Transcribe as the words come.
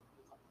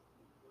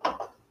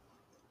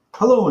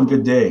Hello and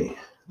good day.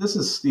 This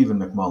is Stephen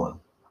McMullen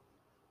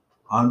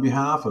on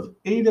behalf of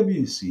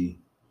AWC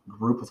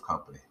Group of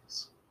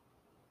Companies.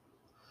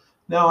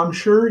 Now, I'm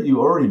sure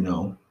you already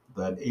know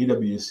that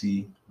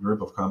AWC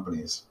Group of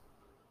Companies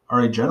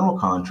are a general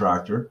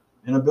contractor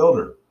and a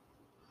builder.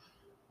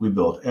 We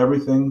build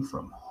everything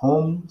from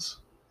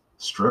homes,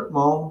 strip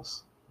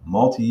malls,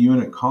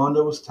 multi-unit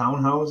condos,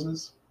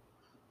 townhouses,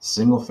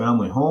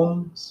 single-family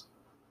homes,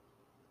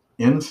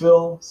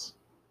 infills.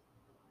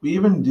 We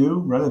even do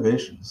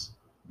renovations.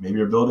 Maybe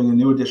you're building a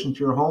new addition to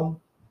your home.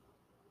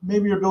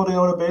 Maybe you're building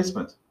out a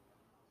basement.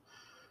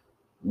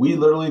 We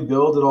literally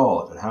build it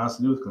all. If it has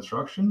to do with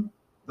construction,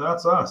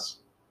 that's us.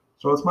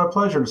 So it's my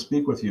pleasure to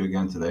speak with you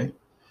again today.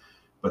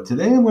 But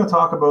today I'm going to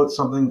talk about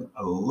something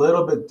a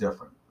little bit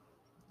different.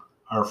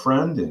 Our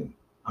friend and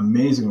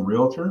amazing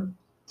realtor,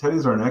 Teddy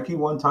Zarnecki,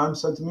 one time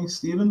said to me,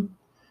 Stephen,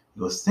 he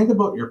goes, think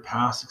about your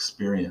past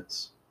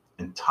experience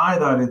and tie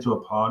that into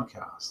a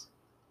podcast.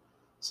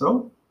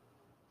 So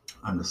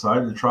I'm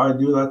decided to try to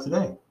do that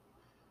today.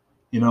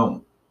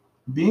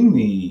 Being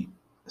the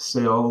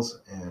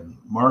sales and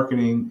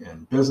marketing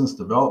and business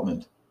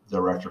development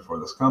director for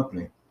this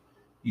company,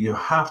 you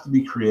have to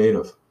be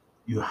creative.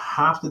 You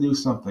have to do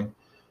something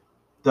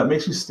that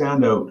makes you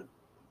stand out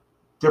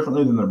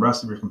differently than the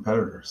rest of your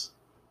competitors.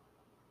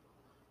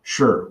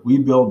 Sure, we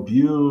build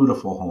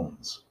beautiful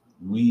homes.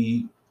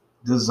 We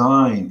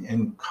design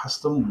and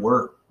custom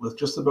work with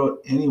just about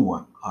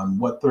anyone on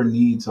what their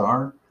needs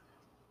are.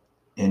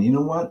 And you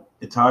know what?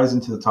 It ties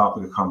into the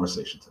topic of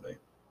conversation today.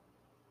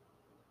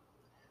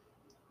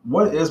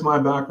 What is my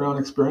background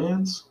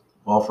experience?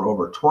 Well, for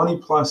over 20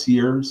 plus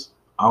years,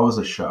 I was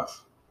a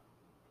chef.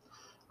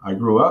 I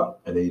grew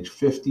up at age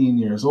 15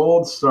 years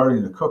old,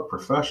 starting to cook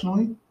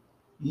professionally.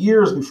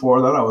 Years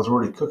before that, I was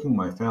already cooking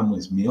my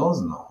family's meals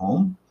in the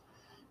home.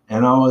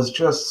 And I was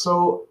just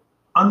so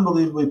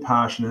unbelievably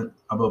passionate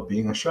about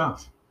being a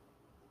chef.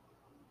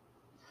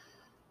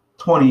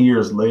 20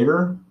 years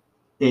later,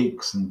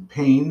 aches and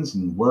pains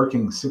and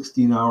working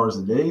 16 hours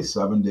a day,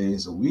 7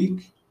 days a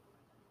week,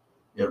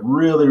 it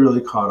really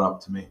caught up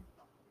to me.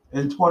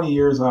 And 20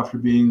 years after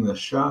being the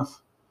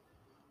chef,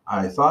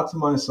 I thought to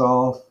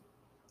myself,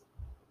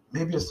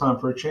 maybe it's time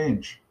for a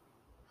change.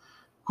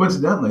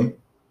 Coincidentally,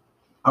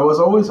 I was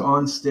always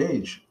on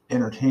stage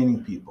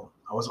entertaining people.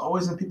 I was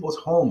always in people's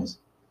homes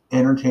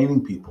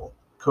entertaining people,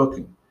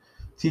 cooking,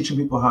 teaching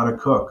people how to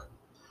cook.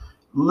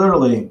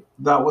 Literally,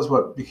 that was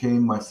what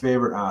became my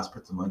favorite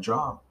aspect of my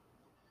job.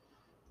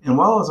 And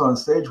while I was on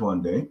stage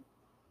one day,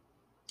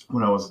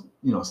 when I was,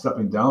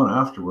 stepping down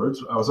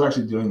afterwards, I was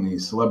actually doing the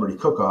celebrity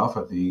cook-off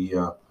at the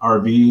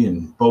RV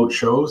and boat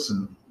shows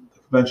in the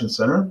convention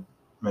center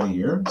many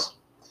years.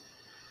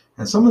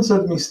 And someone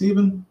said to me,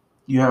 Stephen,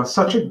 you have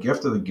such a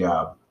gift of the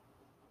gab.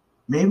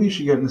 Maybe you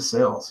should get into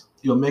sales.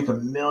 You'll make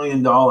 $1 million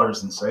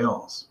in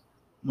sales.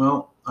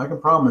 Well, I can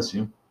promise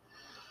you,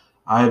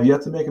 I have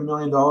yet to make $1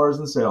 million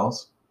in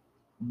sales,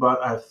 but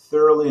I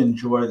thoroughly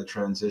enjoy the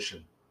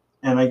transition.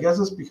 And I guess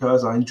it's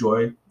because I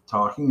enjoy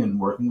talking and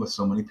working with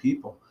so many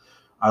people.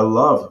 I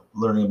love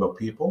learning about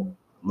people,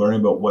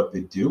 learning about what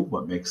they do,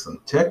 what makes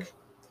them tick,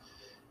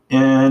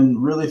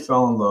 and really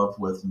fell in love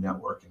with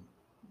networking.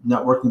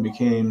 Networking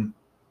became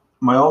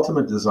my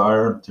ultimate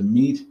desire to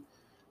meet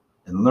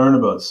and learn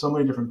about so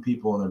many different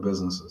people and their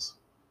businesses.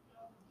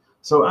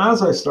 So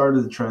as I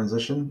started to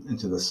transition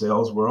into the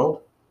sales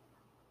world,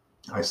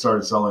 I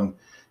started selling,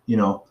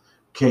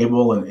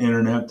 cable and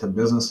internet to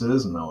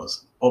businesses, and I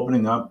was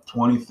opening up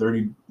 20,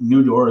 30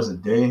 new doors a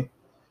day.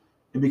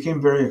 It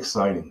became very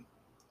exciting.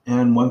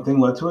 And one thing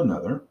led to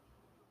another.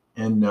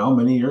 And now,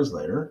 many years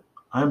later,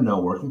 I'm now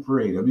working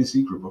for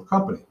AWC Group of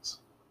Companies.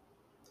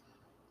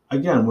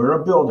 Again, we're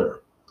a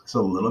builder. It's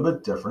a little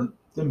bit different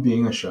than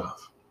being a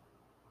chef.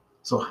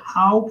 So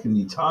how can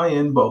you tie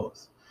in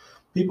both?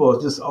 People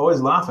just always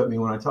laugh at me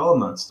when I tell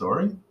them that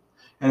story.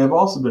 And I've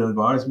also been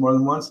advised more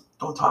than once,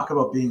 don't talk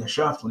about being a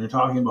chef when you're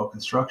talking about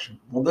construction.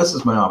 Well, this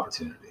is my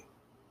opportunity.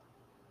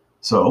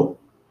 So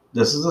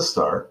this is the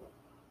start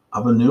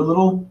of a new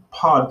little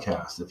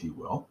podcast, if you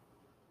will,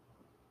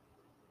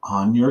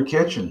 on your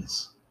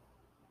kitchens.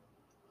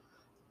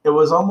 It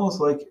was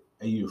almost like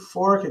a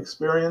euphoric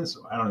experience.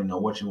 I don't even know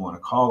what you want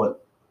to call it.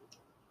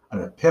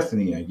 An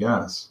epiphany, I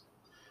guess.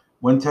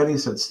 When Teddy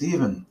said,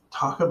 Stephen,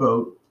 talk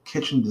about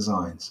kitchen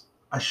designs,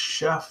 a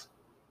chef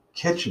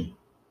kitchen.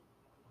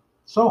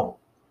 So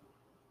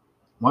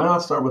why not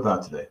start with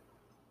that today?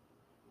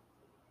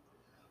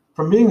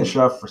 From being a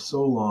chef for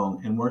so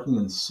long and working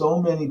in so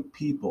many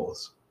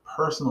people's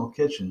personal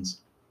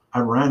kitchens, I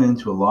ran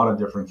into a lot of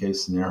different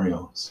case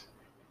scenarios.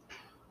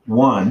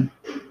 One,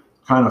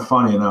 kind of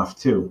funny enough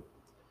too,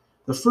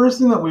 the first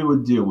thing that we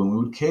would do when we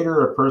would cater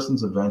a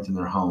person's event in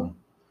their home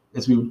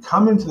is we would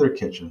come into their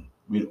kitchen,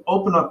 we'd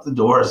open up the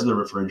doors of the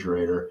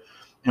refrigerator,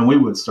 and we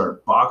would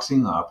start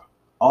boxing up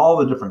all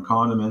the different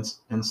condiments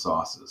and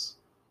sauces.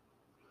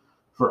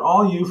 For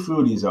all you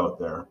foodies out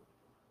there,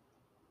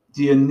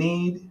 do you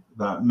need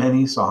that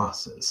many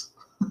sauces?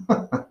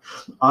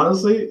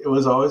 Honestly, it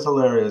was always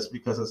hilarious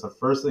because it's the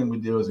first thing we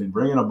do is we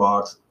bring in a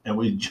box and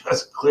we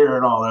just clear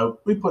it all out.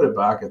 We put it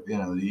back at the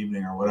end of the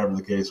evening or whatever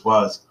the case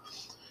was,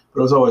 but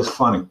it was always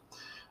funny.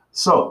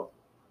 So,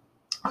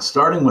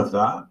 starting with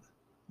that,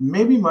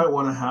 maybe you might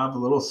want to have a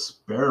little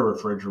spare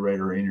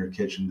refrigerator in your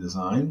kitchen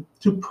design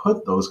to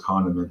put those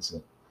condiments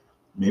in.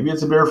 Maybe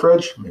it's a beer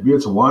fridge, maybe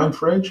it's a wine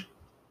fridge,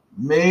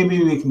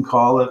 maybe we can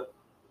call it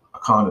a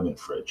condiment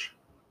fridge.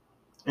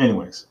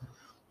 Anyways,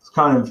 it's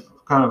kind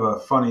of a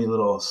funny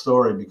little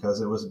story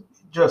because it was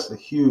just a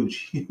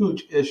huge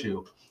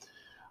issue.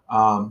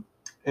 Um,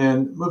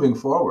 and moving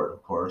forward,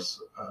 of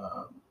course,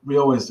 we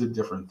always did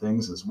different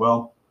things as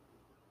well.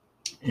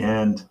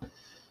 And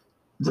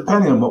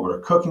depending on what we were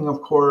cooking,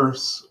 of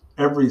course,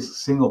 every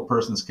single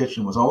person's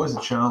kitchen was always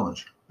a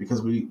challenge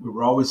because we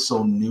were always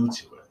so new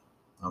to it.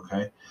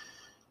 Okay.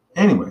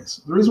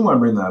 Anyways, the reason why I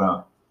bring that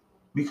up,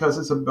 because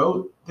it's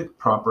about the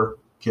proper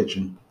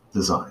kitchen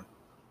design.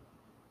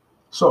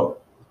 So,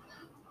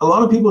 a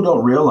lot of people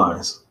don't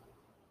realize,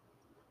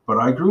 but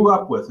I grew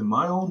up with, in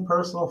my own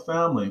personal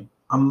family,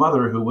 a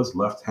mother who was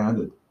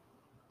left-handed.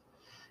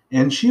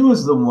 And she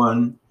was the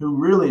one who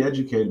really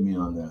educated me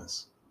on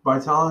this by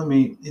telling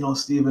me,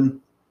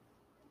 Stephen,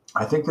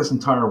 I think this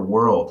entire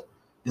world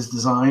is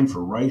designed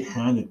for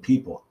right-handed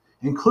people,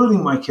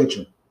 including my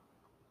kitchen.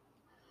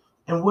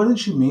 And what did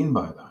she mean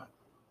by that?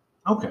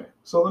 Okay,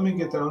 so let me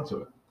get down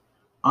to it.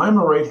 I'm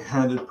a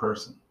right-handed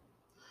person.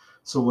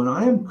 So when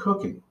I am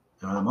cooking,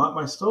 and I'm at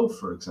my stove,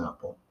 for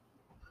example,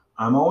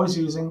 I'm always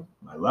using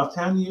my left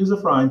hand to use a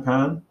frying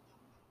pan,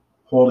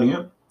 holding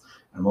it.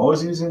 I'm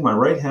always using my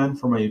right hand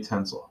for my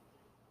utensil.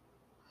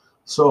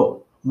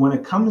 So when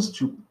it comes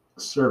to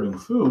serving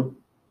food,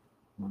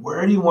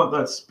 where do you want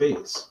that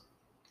space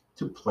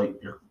to plate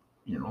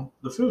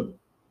the food?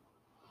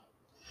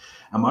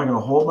 Am I going to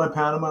hold my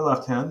pan in my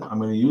left hand? I'm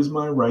going to use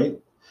my right.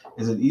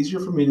 Is it easier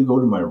for me to go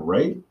to my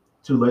right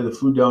to lay the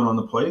food down on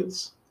the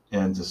plates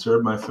and to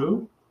serve my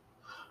food?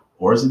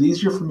 Or is it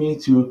easier for me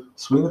to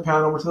swing the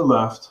pan over to the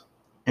left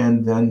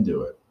and then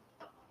do it?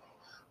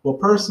 Well,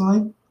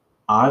 personally,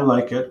 I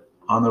like it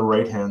on the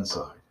right-hand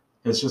side.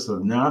 It's just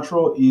a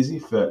natural, easy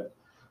fit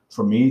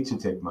for me to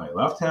take my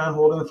left hand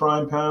holding the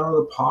frying pan or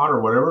the pot or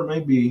whatever it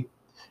may be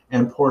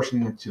and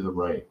portioning it to the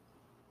right.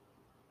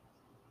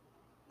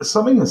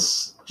 Something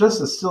that's just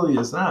as silly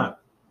as that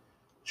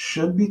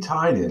should be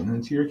tied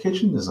into your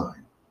kitchen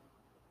design.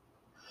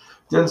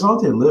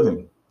 Densante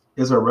Living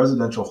is our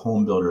residential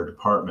home builder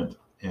department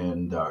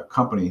and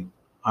company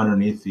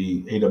underneath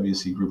the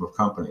AWC group of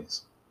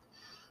companies.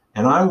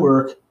 And I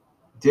work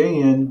day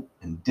in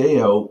and day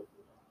out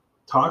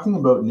talking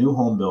about new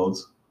home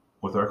builds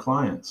with our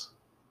clients.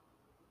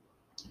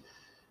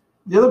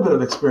 The other bit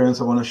of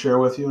experience I want to share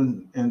with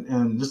you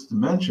and just to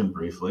mention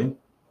briefly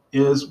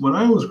is when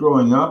I was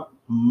growing up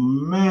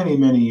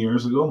many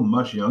years ago,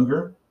 much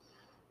younger,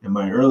 in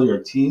my earlier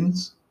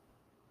teens,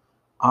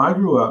 I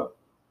grew up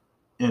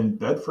in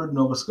Bedford,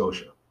 Nova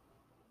Scotia.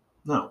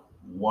 Now,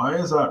 why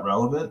is that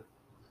relevant?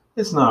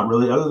 It's not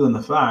really, other than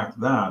the fact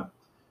that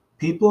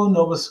people in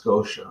Nova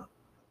Scotia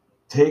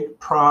take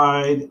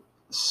pride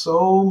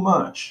so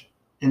much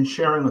in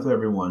sharing with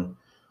everyone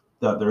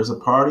that there's a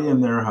party in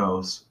their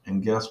house,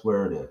 and guess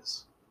where it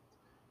is?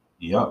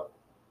 Yep,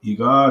 you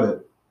got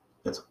it.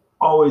 It's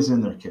always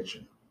in their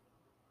kitchen.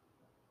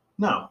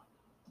 Now,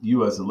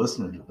 you as a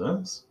listener to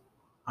this,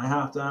 I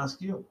have to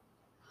ask you,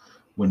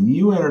 when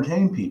you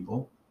entertain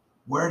people,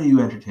 where do you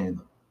entertain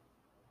them?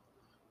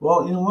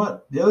 Well, you know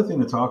what? The other thing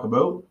to talk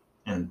about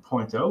and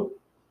point out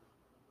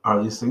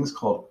are these things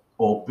called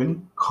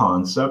open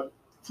concept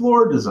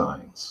floor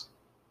designs.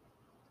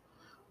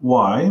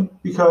 Why?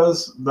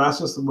 Because that's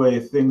just the way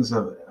things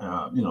have,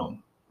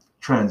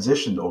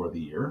 transitioned over the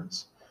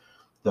years.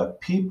 That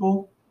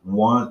people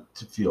want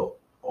to feel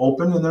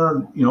open in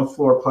their,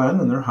 floor plan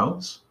in their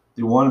house.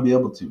 They want to be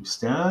able to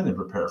stand and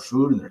prepare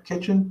food in their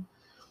kitchen,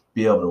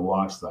 be able to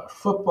watch that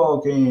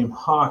football game,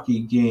 hockey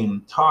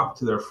game, talk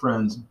to their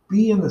friends,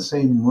 be in the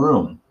same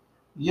room,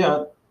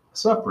 yet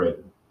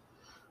separated.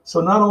 So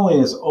not only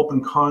is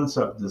open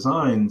concept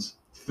designs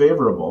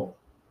favorable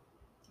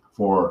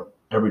for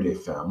everyday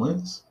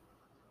families,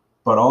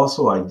 but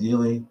also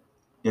ideally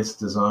it's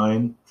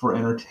designed for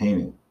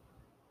entertaining.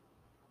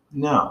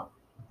 Now,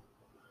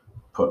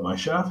 put my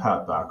chef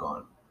hat back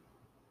on.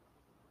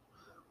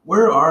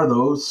 Where are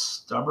those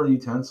stubborn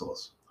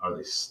utensils? Are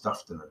they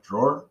stuffed in a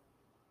drawer?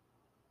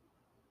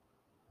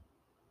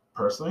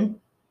 Personally,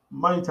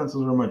 my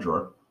utensils are in my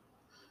drawer.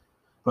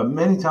 But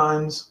many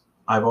times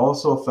I've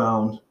also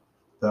found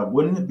that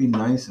wouldn't it be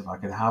nice if I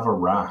could have a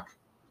rack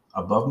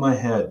above my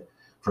head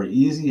for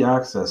easy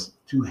access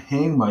to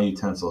hang my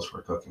utensils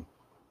for cooking.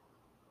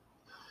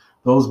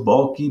 Those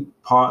bulky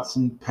pots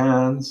and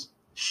pans,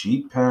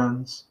 sheet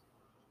pans.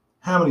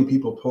 How many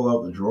people pull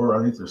out the drawer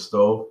underneath their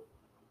stove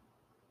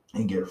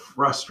and get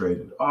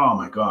frustrated? Oh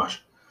my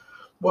gosh,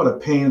 what a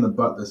pain in the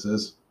butt this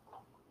is.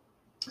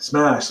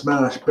 Smash,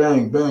 smash,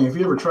 bang, bang. If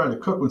you ever try to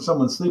cook when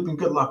someone's sleeping,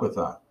 good luck with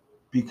that.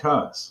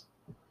 Because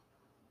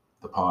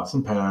the pots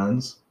and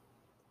pans,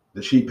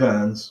 the sheet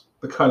pans,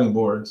 the cutting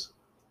boards.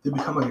 They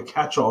become like a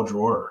catch-all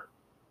drawer.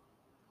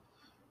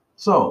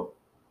 So,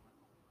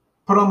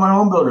 put on my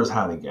home builder's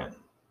hat again.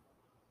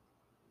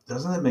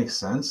 Doesn't it make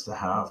sense to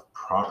have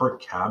proper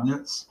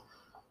cabinets,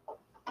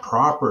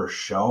 proper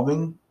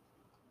shelving,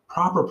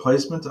 proper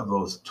placement of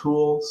those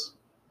tools,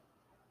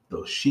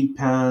 those sheet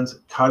pans,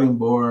 cutting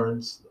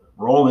boards,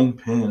 rolling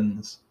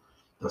pins,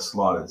 the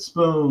slotted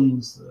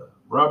spoons, the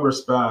rubber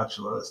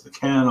spatulas, the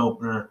can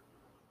opener,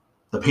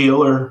 the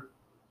peeler,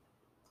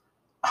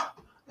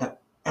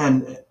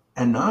 and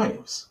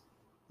knives.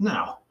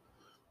 Now,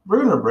 we're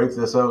going to break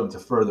this out into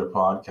further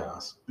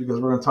podcasts because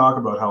we're going to talk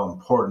about how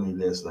important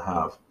it is to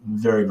have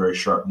very, very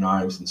sharp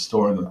knives and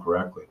storing them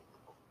correctly.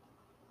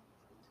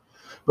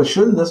 But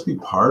shouldn't this be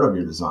part of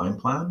your design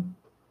plan?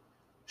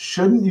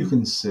 Shouldn't you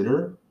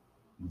consider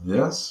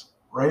this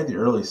right at the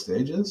early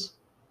stages?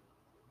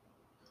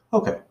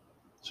 Okay,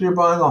 so you're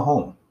buying a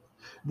home.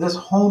 This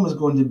home is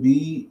going to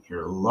be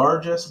your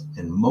largest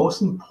and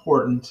most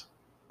important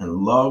and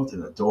loved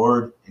and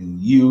adored and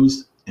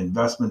used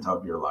investment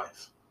of your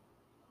life.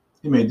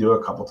 You may do it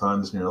a couple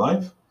times in your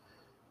life,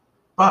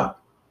 but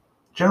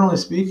generally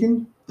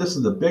speaking, this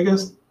is the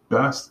biggest,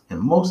 best, and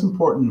most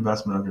important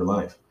investment of your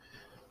life.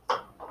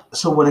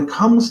 So when it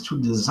comes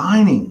to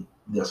designing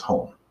this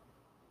home,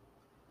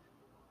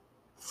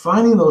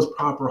 finding those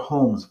proper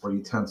homes for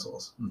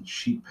utensils and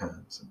sheet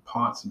pans and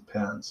pots and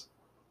pans,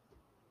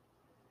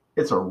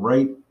 it's a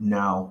right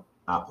now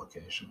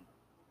application.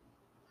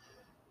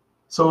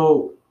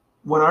 So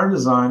when our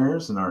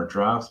designers and our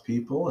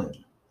draftspeople and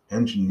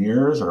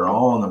engineers are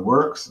all in the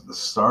works at the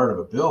start of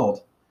a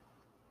build,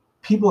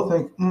 people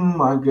think,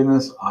 my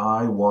goodness,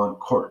 I want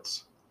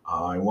quartz.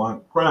 I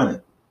want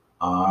granite.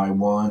 I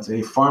want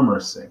a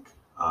farmer sink.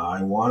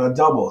 I want a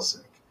double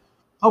sink.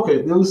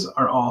 Okay, those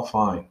are all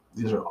fine.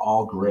 These are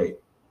all great.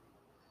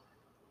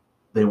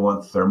 They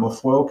want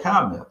thermofoil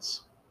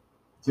cabinets.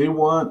 They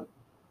want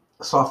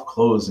soft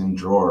closing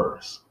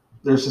drawers.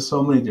 There's just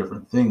so many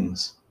different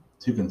things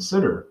to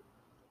consider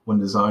when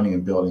designing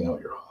and building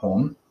out your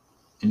home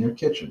and your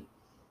kitchen.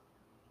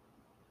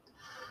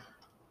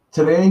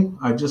 Today,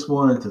 I just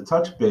wanted to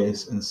touch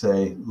base and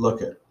say,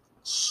 look it,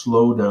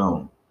 slow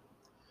down.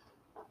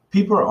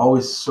 People are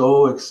always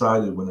so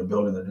excited when they're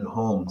building their new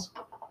homes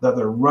that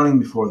they're running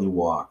before they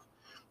walk.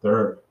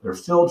 They're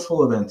filled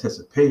full of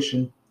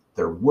anticipation.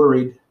 They're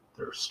worried.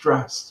 They're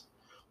stressed.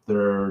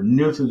 They're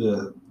new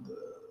to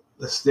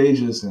the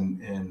stages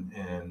and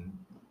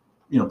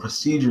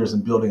procedures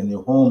in building a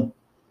new home.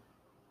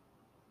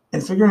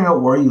 And figuring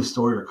out where you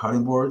store your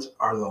cutting boards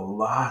are the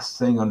last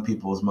thing on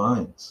people's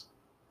minds.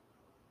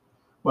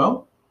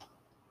 Well,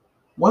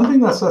 one thing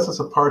that sets us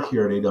apart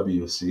here at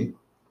AWC,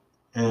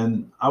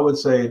 and I would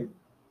say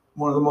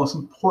one of the most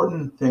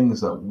important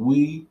things that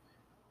we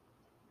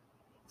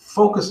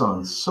focus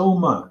on so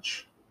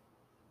much,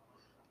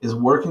 is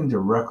working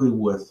directly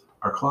with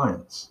our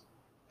clients,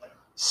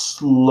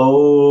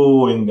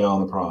 slowing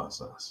down the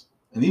process.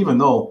 And even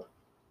though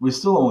we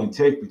still only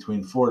take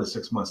between 4 to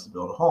 6 months to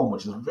build a home,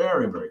 which is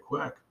very, very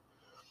quick,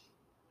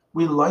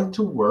 we like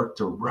to work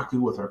directly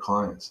with our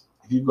clients.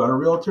 If you've got a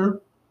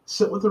realtor,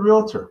 sit with the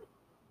realtor.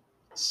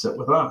 Sit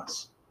with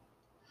us.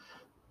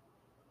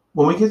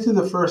 When we get to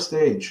the first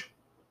stage,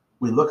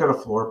 we look at a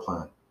floor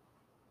plan.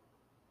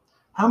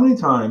 How many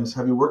times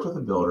have you worked with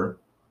a builder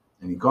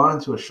and you gone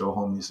into a show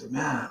home and you say,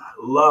 man, I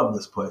love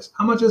this place.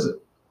 How much is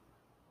it?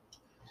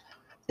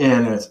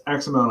 And it's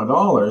X amount of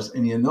dollars,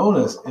 and you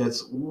notice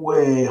it's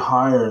way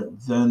higher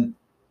than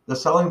the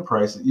selling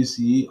price that you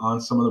see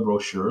on some of the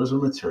brochures or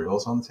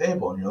materials on the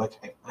table. And you're like,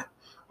 hey,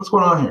 what's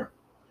going on here?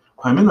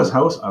 I'm in this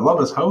house. I love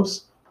this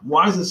house.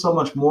 Why is it so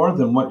much more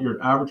than what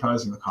you're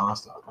advertising the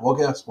cost of? Well,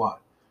 guess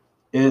what?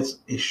 It's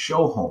a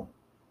show home.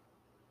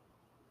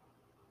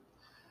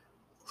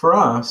 For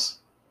us,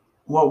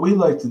 what we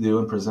like to do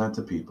and present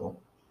to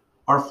people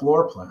are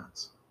floor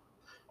plans.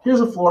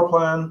 Here's a floor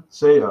plan,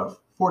 say of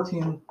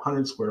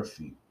 1,400 square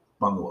feet,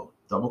 bungalow,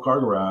 double car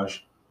garage,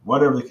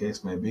 whatever the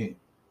case may be.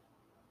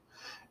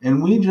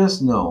 And we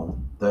just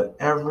know that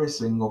every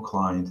single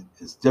client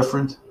is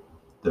different.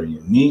 They're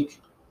unique.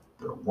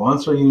 Their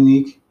wants are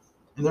unique.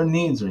 And their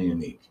needs are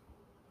unique.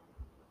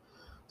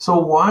 So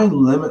why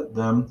limit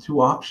them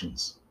to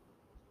options?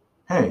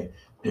 Hey,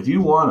 if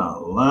you want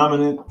a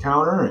laminate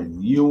counter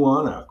and you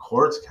want a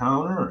quartz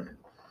counter and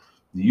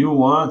you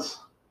want,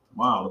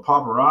 the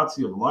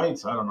paparazzi of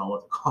lights, I don't know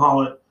what to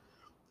call it.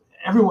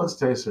 Everyone's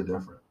tastes are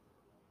different.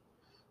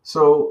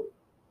 So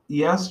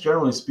yes,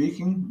 generally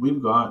speaking,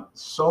 we've got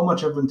so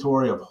much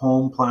inventory of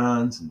home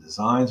plans and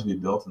designs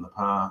we've built in the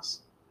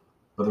past.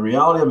 But the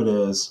reality of it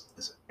is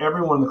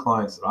every one of the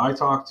clients that I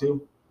talk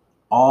to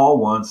all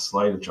want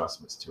slight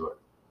adjustments to it.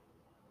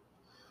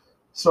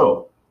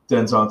 So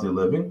Denzante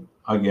Living,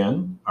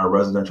 again, our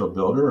residential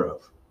builder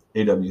of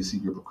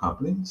AWC Group of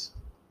Companies,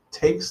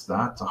 takes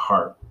that to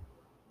heart.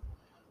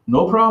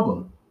 No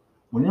problem.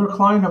 When you're a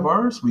client of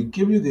ours, we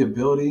give you the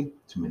ability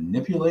to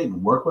manipulate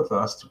and work with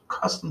us to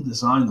custom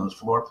design those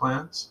floor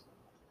plans.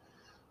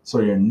 So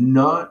you're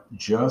not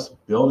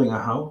just building a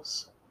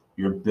house,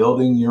 you're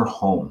building your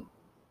home.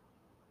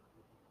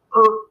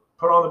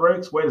 Put on the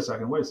brakes. Wait a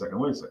second.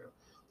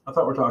 I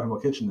thought we were talking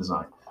about kitchen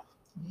design.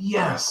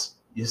 Yes,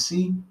 you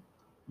see,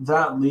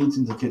 that leads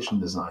into kitchen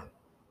design.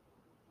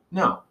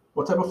 Now,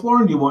 what type of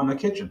flooring do you want in a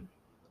kitchen?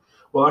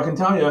 Well, I can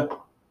tell you,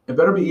 it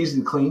better be easy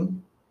to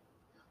clean.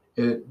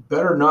 It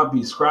better not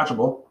be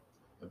scratchable.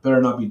 It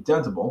better not be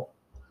dentable.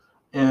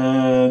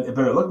 And it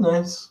better look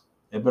nice.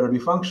 It better be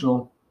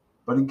functional.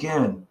 But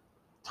again,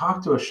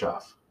 talk to a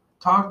chef.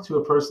 Talk to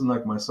a person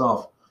like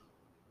myself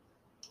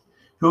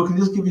who can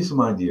just give you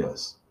some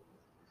ideas.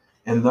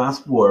 And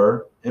that's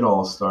where it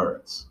all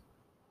starts.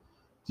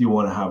 Do you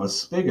want to have a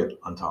spigot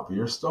on top of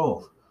your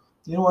stove?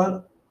 You know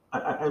what?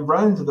 I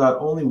ran into that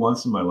only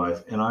once in my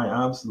life, and I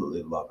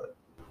absolutely love it.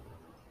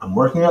 I'm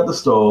working at the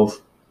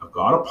stove, I've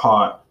got a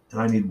pot,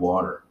 and I need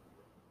water.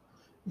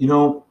 You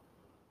know,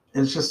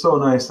 it's just so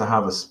nice to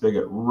have a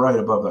spigot right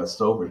above that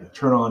stove where you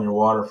turn on your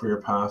water for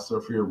your pasta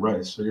or for your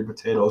rice or your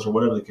potatoes or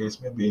whatever the case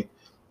may be.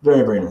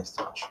 Very, very nice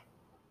touch.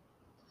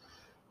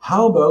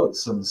 How about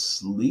some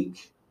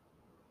sleek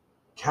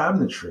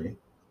cabinetry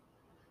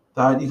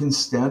that you can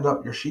stand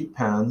up your sheet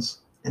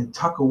pans and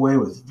tuck away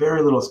with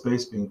very little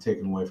space being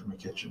taken away from your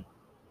kitchen?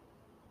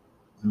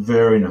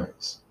 Very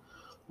nice.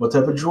 What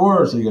type of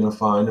drawers are you going to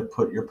find to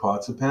put your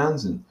pots and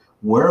pans in?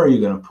 Where are you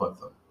going to put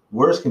them?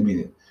 Where's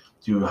convenient?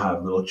 Do you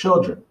have little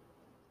children?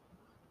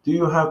 Do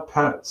you have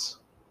pets?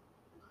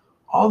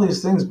 All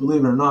these things,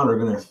 believe it or not, are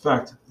going to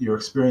affect your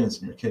experience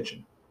in your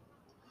kitchen.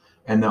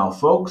 And now,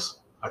 folks,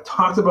 I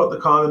talked about the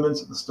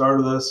condiments at the start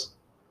of this.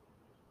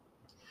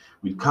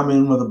 We'd come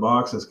in with a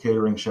box as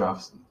catering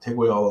chefs, take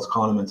away all those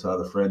condiments out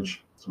of the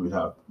fridge so we'd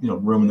have,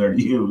 room in there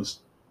to use.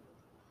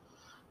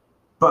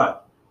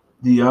 But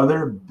the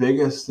other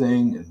biggest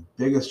thing and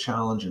biggest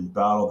challenge and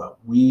battle that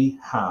we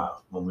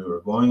have when we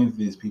were going into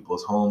these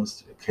people's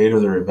homes to cater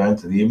their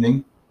event in the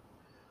evening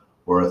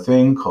were a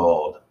thing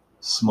called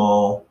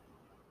small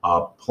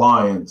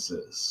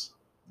appliances.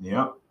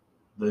 Yep,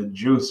 the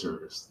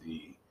juicers,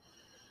 the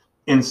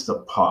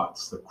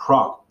Instapots, the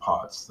crock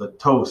pots, the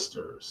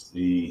toasters,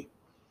 the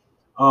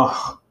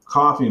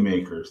coffee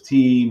makers,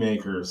 tea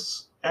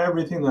makers,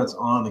 everything that's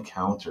on the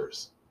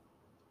counters.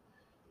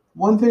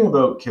 One thing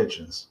about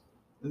kitchens,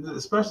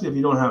 especially if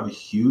you don't have a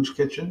huge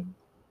kitchen,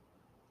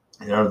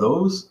 are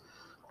those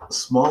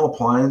small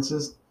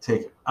appliances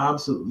take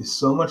absolutely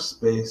so much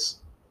space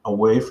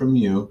away from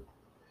you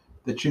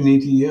that you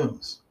need to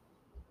use.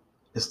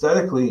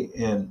 Aesthetically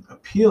and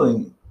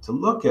appealing to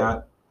look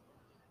at,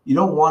 you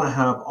don't want to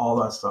have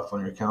all that stuff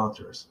on your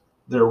counters.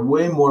 They're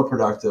way more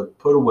productive,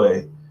 put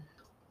away,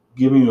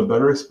 giving you a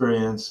better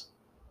experience,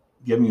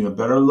 giving you a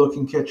better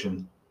looking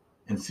kitchen,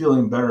 and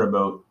feeling better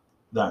about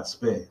that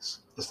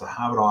space, is to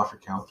have it off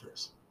your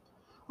counters.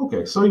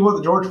 Okay, so you want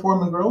the George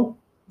Foreman grill?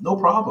 No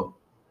problem.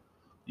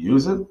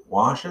 Use it,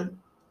 wash it.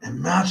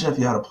 Imagine if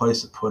you had a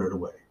place to put it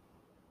away.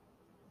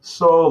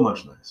 So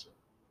much nicer.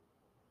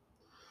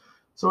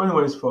 So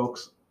anyways,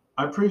 folks,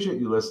 I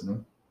appreciate you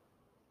listening.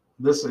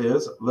 This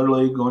is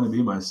literally going to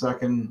be my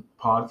second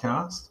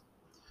podcast.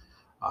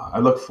 I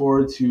look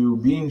forward to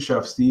being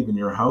Chef Steve in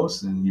your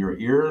house, in your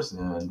ears,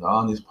 and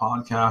on these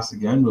podcasts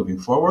again moving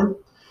forward.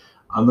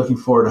 I'm looking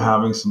forward to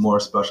having some more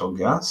special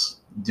guests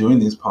doing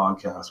these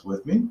podcasts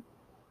with me.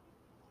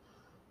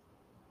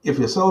 If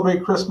you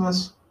celebrate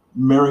Christmas,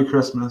 Merry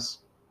Christmas.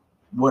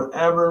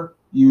 Whatever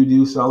you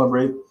do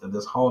celebrate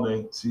this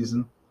holiday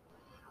season,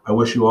 I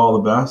wish you all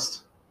the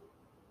best.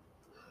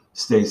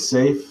 Stay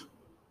safe.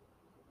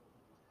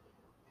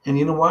 And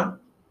you know what?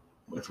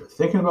 If you're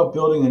thinking about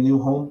building a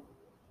new home,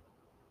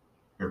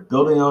 you're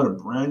building out a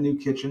brand new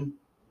kitchen,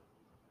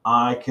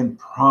 I can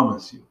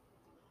promise you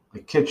the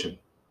kitchen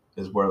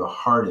is where the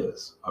heart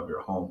is of your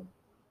home.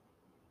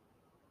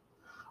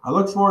 I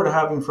look forward to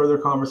having further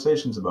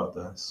conversations about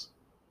this.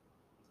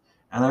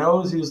 And I don't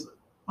always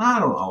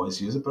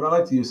use it, but I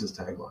like to use this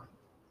tagline.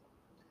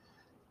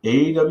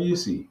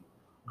 AWC,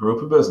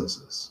 Group of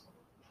Businesses.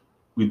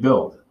 We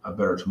build a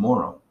better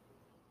tomorrow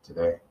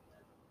today.